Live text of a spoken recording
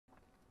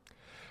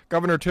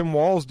Governor Tim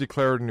Walz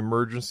declared an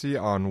emergency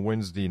on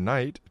Wednesday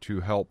night to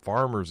help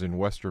farmers in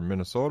western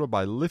Minnesota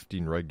by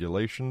lifting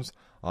regulations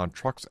on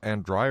trucks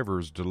and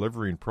drivers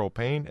delivering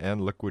propane and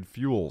liquid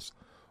fuels.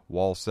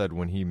 Walz said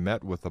when he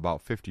met with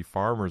about 50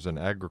 farmers and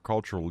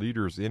agricultural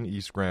leaders in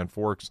East Grand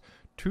Forks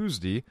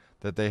Tuesday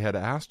that they had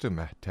asked him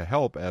to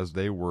help as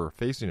they were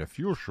facing a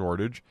fuel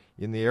shortage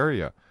in the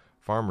area.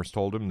 Farmers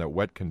told him that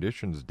wet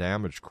conditions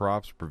damaged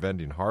crops,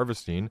 preventing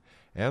harvesting,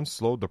 and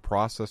slowed the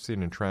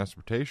processing and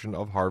transportation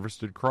of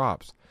harvested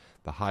crops.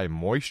 The high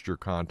moisture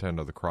content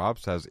of the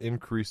crops has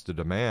increased the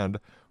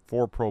demand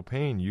for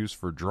propane used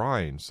for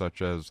drying,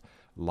 such as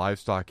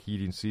livestock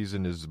heating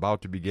season is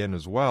about to begin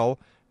as well,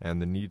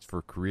 and the needs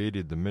for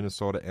created the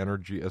Minnesota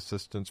Energy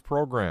Assistance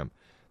Program.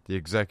 The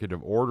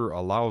executive order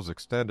allows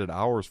extended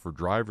hours for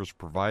drivers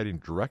providing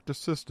direct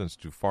assistance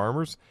to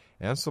farmers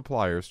and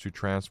suppliers to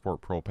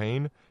transport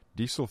propane,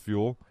 diesel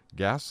fuel,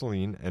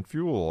 gasoline, and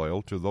fuel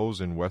oil to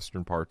those in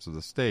western parts of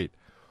the state.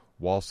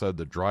 Walz said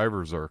the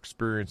drivers are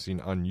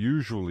experiencing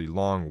unusually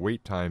long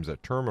wait times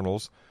at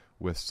terminals,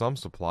 with some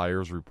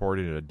suppliers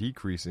reporting a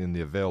decrease in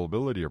the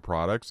availability of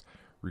products,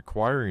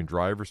 requiring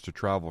drivers to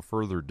travel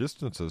further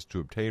distances to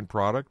obtain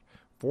product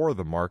for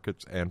the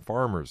markets and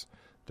farmers.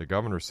 The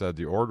governor said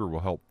the order will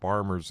help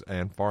farmers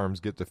and farms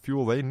get the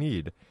fuel they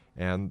need,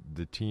 and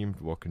the team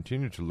will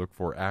continue to look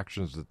for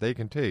actions that they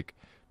can take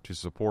to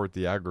support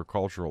the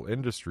agricultural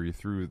industry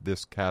through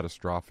this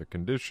catastrophic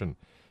condition.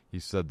 He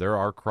said there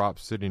are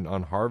crops sitting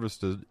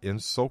unharvested in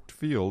soaked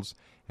fields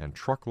and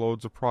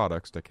truckloads of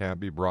products that can't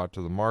be brought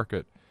to the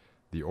market.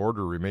 The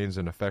order remains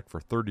in effect for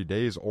 30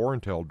 days or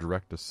until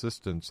direct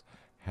assistance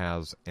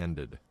has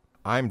ended.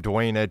 I'm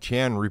Dwayne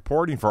Etienne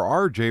reporting for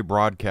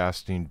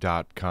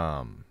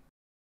rjbroadcasting.com.